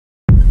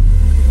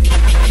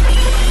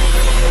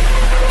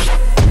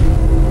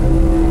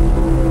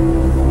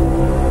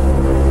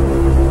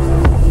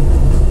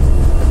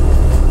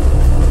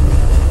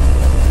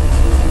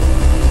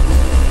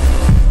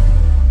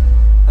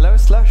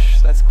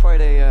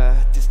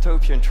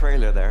dystopian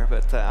trailer there,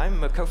 but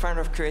I'm a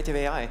co-founder of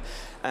Creative.ai,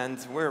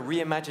 and we're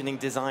reimagining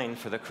design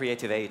for the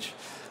creative age.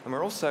 And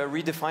we're also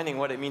redefining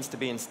what it means to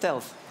be in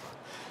stealth.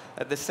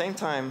 At the same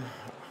time,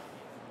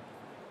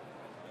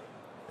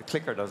 the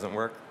clicker doesn't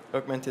work.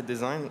 Augmented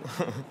design.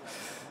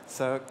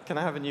 So can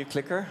I have a new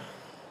clicker?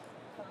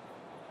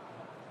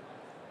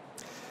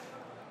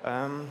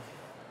 There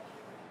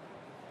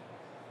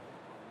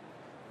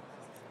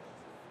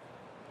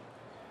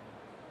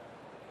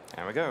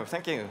we go.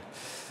 Thank you.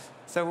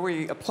 So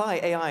we apply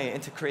AI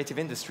into creative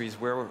industries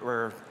where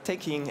we're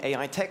taking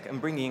AI tech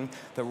and bringing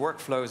the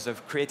workflows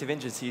of creative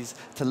agencies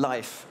to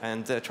life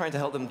and trying to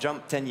help them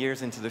jump 10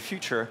 years into the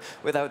future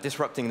without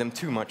disrupting them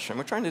too much. And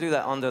we're trying to do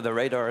that under the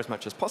radar as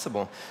much as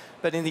possible.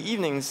 But in the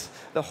evenings,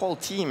 the whole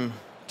team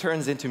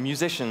turns into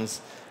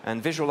musicians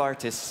and visual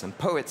artists and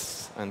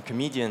poets and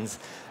comedians.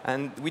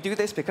 And we do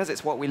this because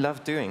it's what we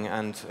love doing,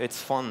 and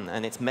it's fun,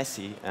 and it's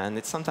messy,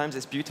 and sometimes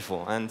it's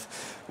beautiful. And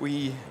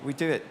we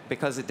do it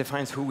because it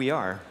defines who we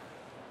are.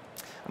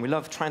 And we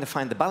love trying to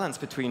find the balance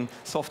between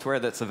software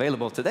that's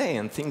available today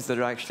and things that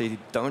actually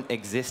don't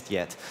exist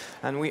yet.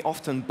 And we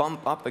often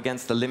bump up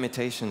against the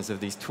limitations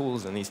of these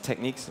tools and these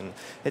techniques, and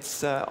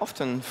it's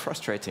often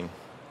frustrating.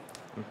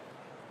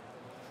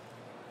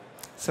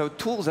 So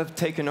tools have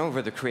taken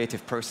over the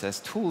creative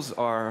process. Tools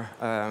are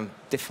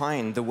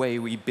define the way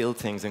we build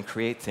things and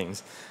create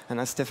things. And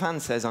as Stefan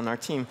says on our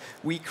team,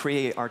 we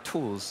create our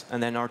tools,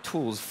 and then our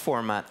tools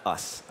format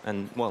us.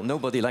 And, well,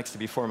 nobody likes to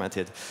be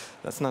formatted.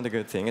 That's not a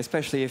good thing,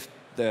 especially if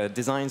the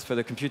designs for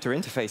the computer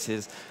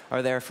interfaces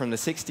are there from the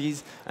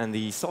 60s, and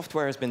the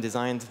software has been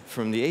designed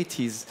from the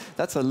 80s.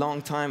 That's a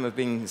long time of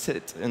being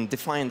set and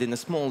defined in a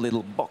small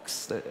little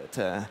box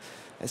that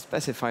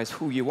specifies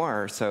who you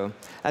are. So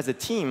as a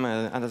team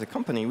and as a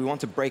company, we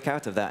want to break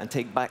out of that and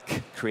take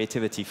back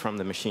creativity from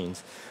the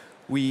machines.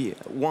 We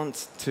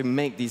want to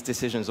make these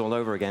decisions all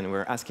over again.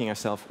 We're asking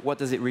ourselves, what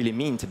does it really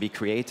mean to be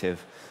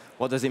creative?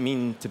 What does it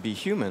mean to be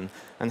human?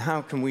 And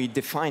how can we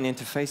define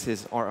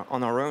interfaces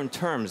on our own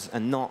terms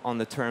and not on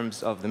the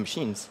terms of the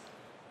machines?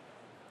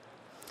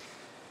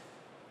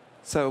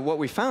 So what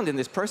we found in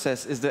this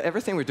process is that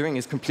everything we're doing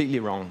is completely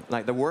wrong.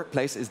 Like, the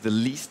workplace is the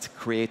least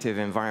creative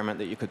environment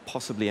that you could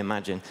possibly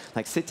imagine.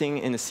 Like, sitting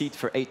in a seat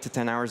for 8 to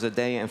 10 hours a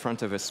day in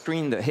front of a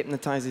screen that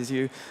hypnotizes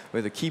you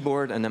with a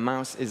keyboard and a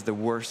mouse is the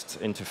worst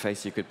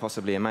interface you could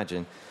possibly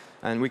imagine.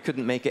 And we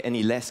couldn't make it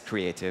any less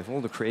creative.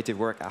 All the creative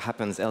work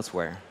happens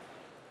elsewhere.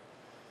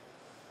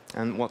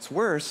 And what's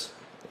worse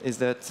is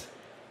that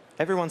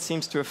everyone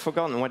seems to have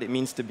forgotten what it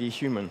means to be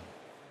human.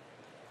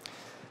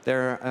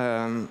 There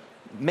are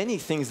many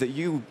things that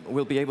you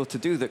will be able to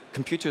do that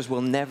computers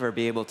will never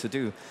be able to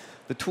do.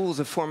 The tools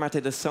have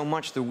formatted us so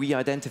much that we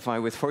identify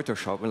with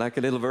Photoshop. We're like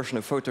a little version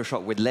of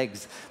Photoshop with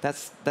legs.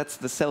 That's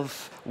the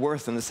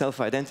self-worth and the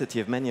self-identity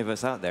of many of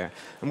us out there.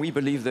 And we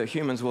believe that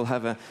humans will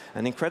have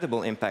an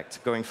incredible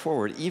impact going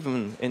forward.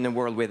 Even in a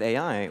world with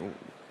AI,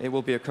 it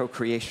will be a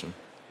co-creation.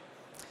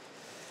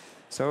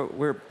 So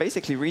we're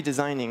basically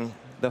redesigning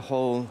the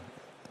whole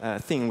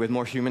thing with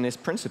more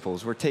humanist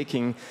principles. We're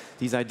taking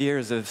these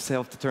ideas of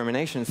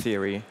self-determination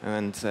theory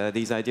and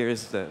these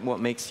ideas that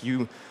what makes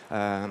you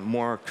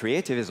more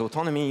creative is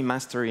autonomy,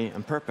 mastery,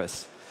 and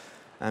purpose.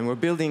 And we're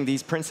building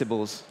these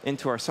principles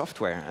into our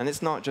software. And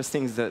it's not just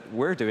things that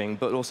we're doing,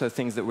 but also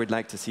things that we'd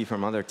like to see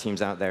from other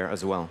teams out there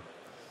as well.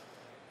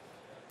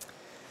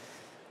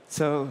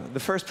 So the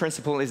first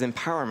principle is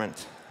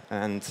empowerment.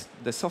 And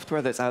the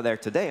software that's out there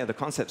today, or the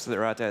concepts that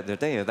are out there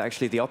today, are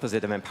actually the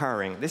opposite of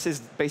empowering. This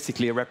is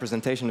basically a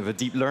representation of a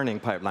deep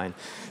learning pipeline.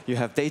 You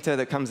have data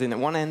that comes in at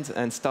one end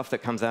and stuff that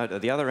comes out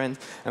at the other end.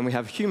 And we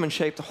have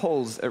human-shaped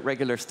holes at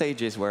regular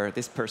stages where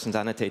this person's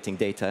annotating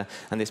data,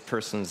 and this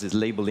person's is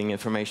labeling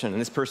information,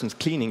 and this person's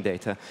cleaning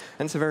data.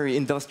 And it's a very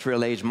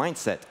industrial age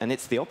mindset. And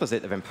it's the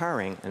opposite of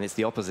empowering, and it's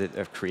the opposite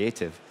of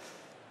creative.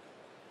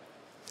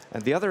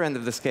 At the other end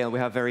of the scale, we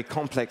have very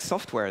complex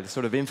software. The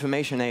sort of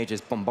information age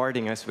is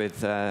bombarding us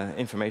with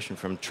information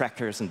from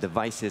trackers and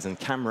devices and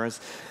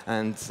cameras.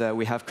 And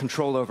we have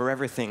control over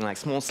everything, like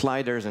small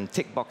sliders and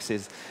tick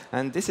boxes.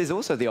 And this is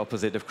also the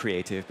opposite of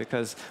creative,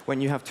 because when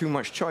you have too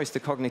much choice, the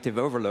cognitive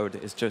overload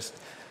is just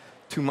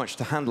too much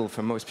to handle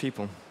for most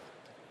people.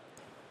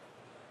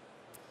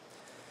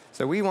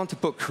 So we want to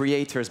put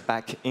creators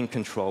back in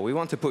control. We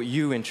want to put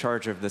you in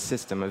charge of the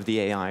system, of the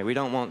AI. We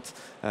don't want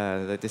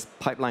this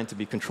pipeline to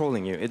be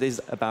controlling you. It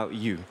is about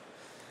you.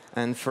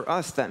 And for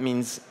us, that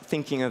means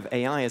thinking of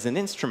AI as an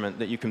instrument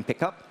that you can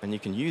pick up, and you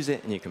can use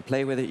it, and you can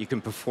play with it, you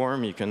can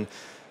perform, you can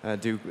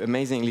do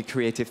amazingly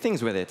creative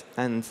things with it,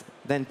 and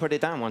then put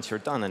it down once you're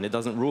done, and it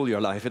doesn't rule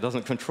your life, it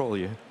doesn't control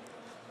you.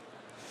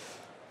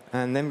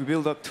 And then we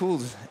build up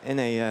tools in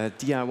a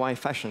DIY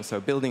fashion,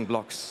 so building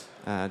blocks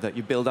that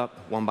you build up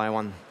one by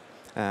one.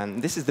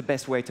 This is the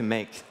best way to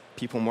make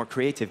people more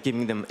creative,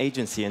 giving them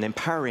agency and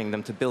empowering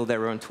them to build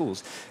their own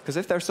tools. Because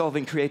if they're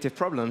solving creative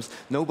problems,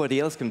 nobody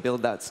else can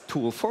build that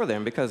tool for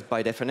them, because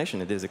by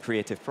definition, it is a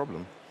creative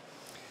problem.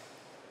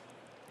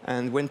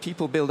 And when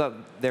people build up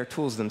their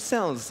tools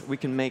themselves, we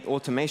can make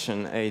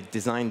automation a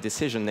design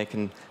decision. They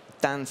can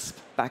dance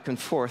back and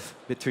forth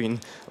between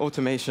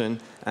automation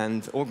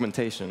and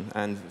augmentation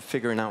and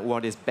figuring out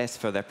what is best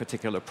for their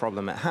particular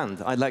problem at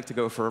hand. I'd like to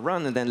go for a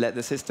run and then let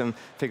the system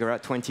figure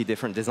out 20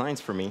 different designs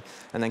for me,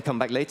 and then come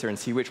back later and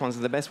see which ones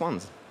are the best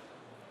ones.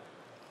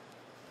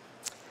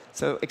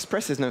 So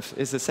expressiveness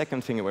is the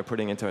second thing that we're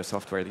putting into our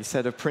software, these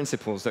set of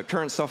principles. The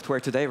current software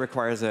today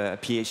requires a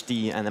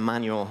PhD and a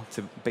manual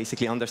to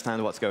basically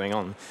understand what's going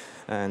on.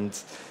 And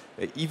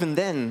even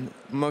then,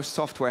 most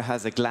software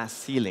has a glass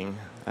ceiling.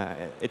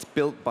 It's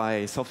built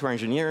by software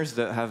engineers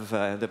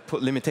that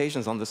put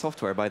limitations on the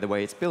software by the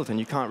way it's built, and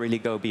you can't really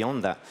go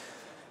beyond that.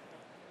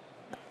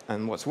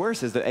 And what's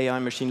worse is that AI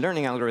machine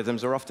learning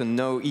algorithms are often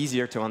no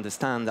easier to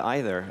understand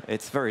either.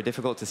 It's very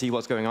difficult to see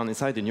what's going on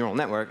inside the neural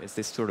network. It's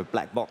this sort of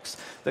black box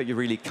that you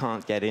really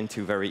can't get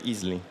into very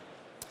easily.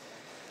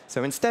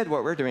 So instead,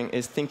 what we're doing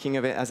is thinking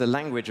of it as a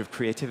language of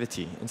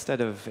creativity.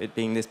 Instead of it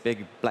being this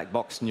big black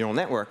box neural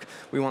network,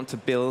 we want to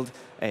build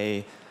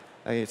a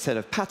set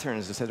of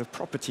patterns, a set of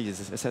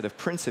properties, a set of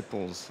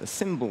principles,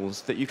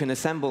 symbols that you can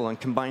assemble and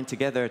combine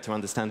together to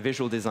understand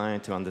visual design,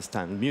 to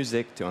understand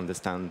music, to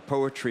understand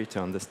poetry,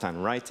 to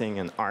understand writing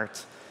and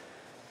art.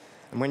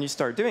 And when you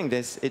start doing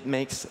this, it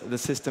makes the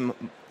system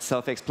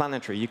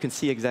self-explanatory. You can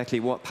see exactly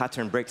what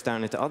pattern breaks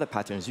down into other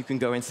patterns. You can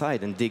go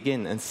inside and dig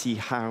in and see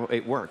how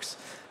it works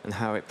and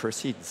how it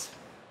proceeds.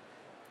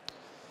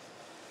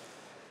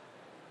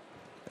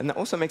 And that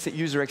also makes it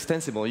user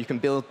extensible. You can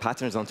build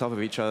patterns on top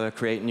of each other,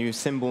 create new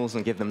symbols,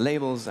 and give them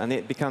labels. And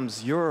it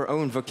becomes your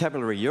own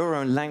vocabulary, your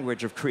own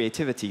language of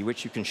creativity,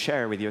 which you can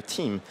share with your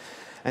team.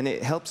 And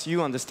it helps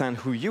you understand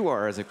who you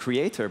are as a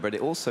creator, but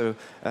it also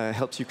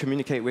helps you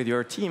communicate with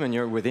your team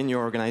and within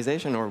your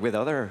organization or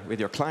with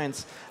your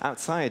clients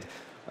outside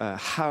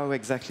how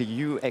exactly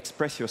you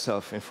express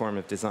yourself in form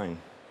of design.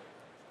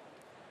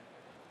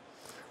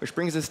 Which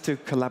brings us to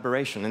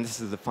collaboration, and this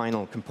is the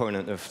final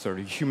component of sort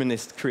of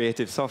humanist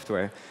creative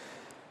software.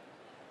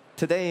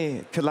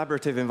 Today,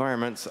 collaborative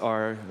environments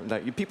are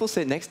like people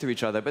sit next to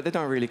each other, but they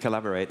don't really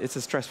collaborate. It's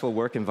a stressful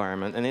work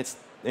environment, and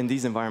in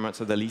these environments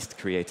are the least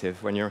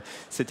creative. When you're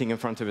sitting in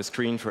front of a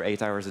screen for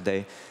 8 hours a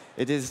day,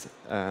 it is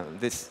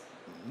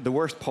the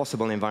worst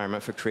possible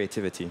environment for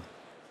creativity.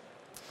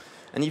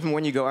 And even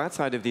when you go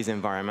outside of these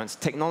environments,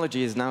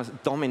 technology is now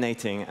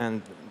dominating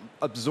and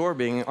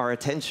absorbing our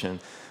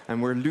attention.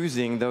 And we're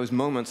losing those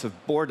moments of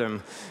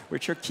boredom,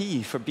 which are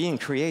key for being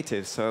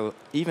creative. So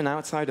even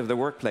outside of the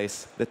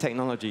workplace, the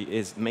technology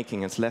is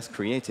making us less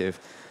creative.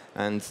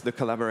 And the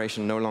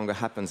collaboration no longer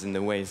happens in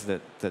the ways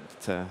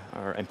that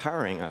are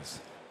empowering us.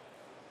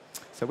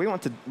 So we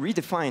want to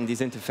redefine these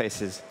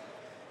interfaces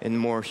in a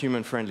more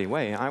human-friendly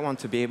way. I want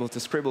to be able to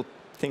scribble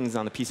things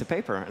on a piece of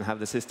paper and have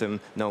the system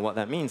know what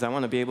that means. I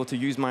want to be able to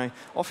use my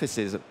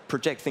offices,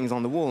 project things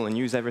on the wall, and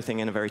use everything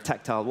in a very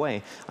tactile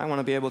way. I want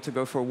to be able to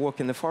go for a walk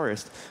in the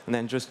forest and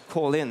then just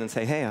call in and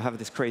say, hey, I have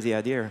this crazy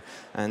idea,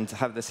 and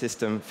have the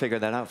system figure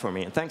that out for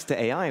me. And thanks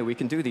to AI, we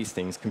can do these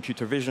things.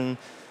 Computer vision,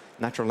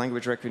 natural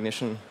language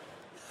recognition,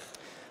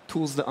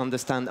 tools that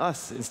understand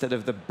us. Instead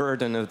of the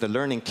burden of the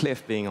learning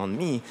cliff being on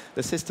me,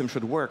 the system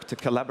should work to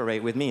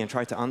collaborate with me and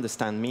try to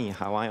understand me,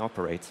 how I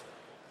operate.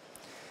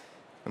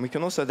 And we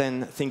can also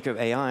then think of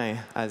AI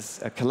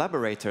as a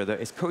collaborator that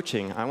is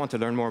coaching. I want to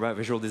learn more about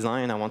visual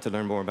design. I want to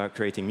learn more about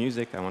creating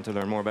music. I want to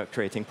learn more about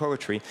creating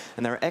poetry.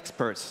 And there are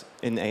experts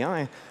in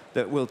AI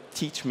that will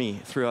teach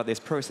me throughout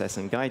this process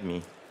and guide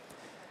me.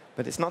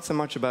 But it's not so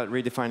much about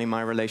redefining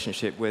my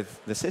relationship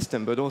with the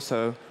system, but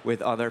also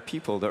with other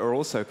people that are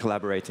also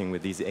collaborating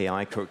with these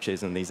AI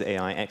coaches and these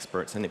AI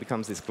experts. And it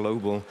becomes this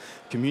global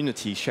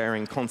community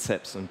sharing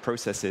concepts and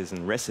processes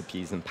and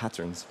recipes and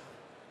patterns.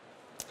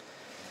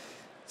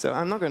 So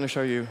I'm not going to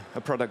show you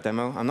a product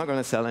demo. I'm not going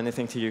to sell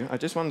anything to you. I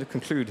just wanted to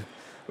conclude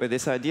with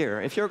this idea.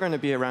 If you're going to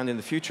be around in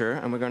the future,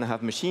 and we're going to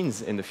have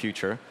machines in the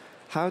future,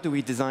 how do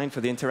we design for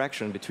the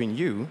interaction between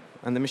you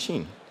and the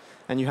machine?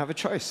 And you have a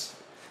choice.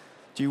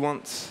 Do you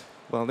want,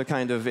 well, the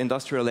kind of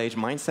industrial age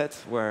mindset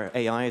where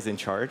AI is in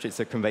charge? It's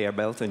a conveyor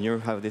belt, and you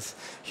have this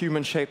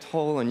human-shaped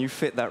hole, and you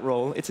fit that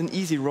role. It's an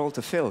easy role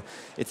to fill.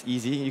 It's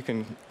easy. You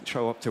can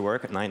show up to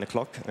work at 9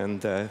 o'clock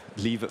and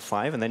leave at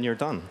 5, and then you're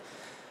done.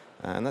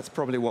 And that's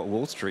probably what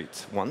Wall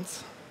Street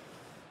wants.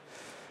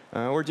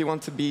 Or do you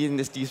want to be in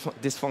this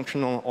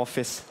dysfunctional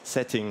office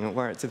setting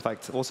where it's, in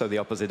fact, also the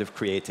opposite of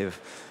creative,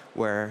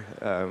 where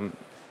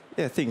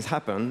yeah, things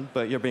happen,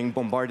 but you're being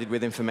bombarded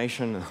with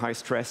information and high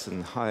stress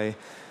and high,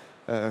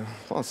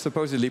 well,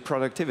 supposedly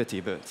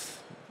productivity, but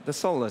the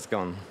soul is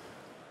gone.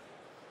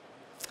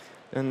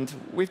 And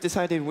we've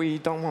decided we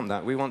don't want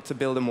that. We want to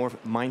build a more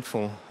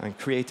mindful and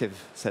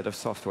creative set of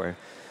software.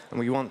 And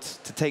we want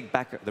to take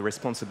back the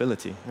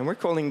responsibility. And we're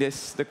calling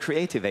this the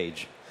creative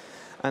age.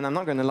 And I'm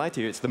not going to lie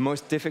to you, it's the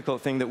most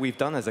difficult thing that we've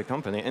done as a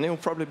company. And it will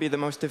probably be the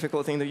most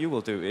difficult thing that you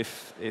will do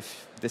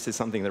if this is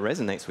something that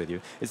resonates with you.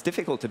 It's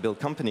difficult to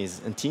build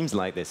companies and teams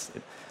like this.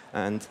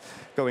 And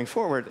going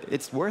forward,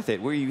 it's worth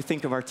it. We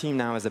think of our team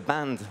now as a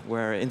band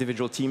where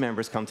individual team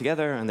members come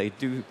together and they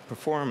do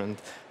perform and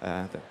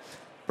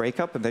break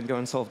up and then go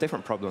and solve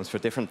different problems for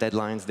different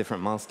deadlines,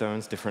 different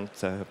milestones, different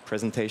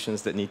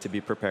presentations that need to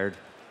be prepared.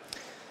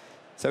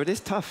 So it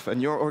is tough,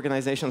 and your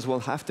organizations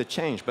will have to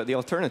change, but the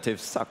alternative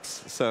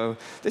sucks. So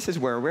this is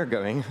where we're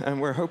going, and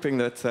we're hoping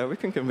that we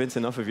can convince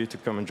enough of you to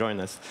come and join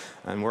us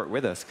and work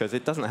with us, because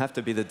it doesn't have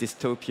to be the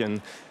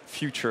dystopian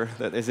future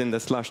that is in the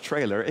Slush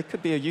trailer. It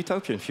could be a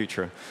utopian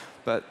future,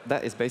 but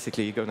that is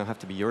basically going to have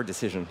to be your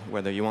decision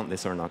whether you want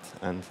this or not.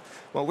 And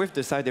well, we've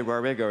decided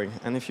where we're going,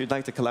 and if you'd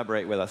like to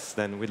collaborate with us,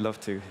 then we'd love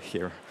to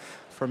hear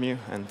from you,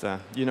 and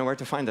you know where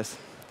to find us.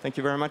 Thank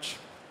you very much.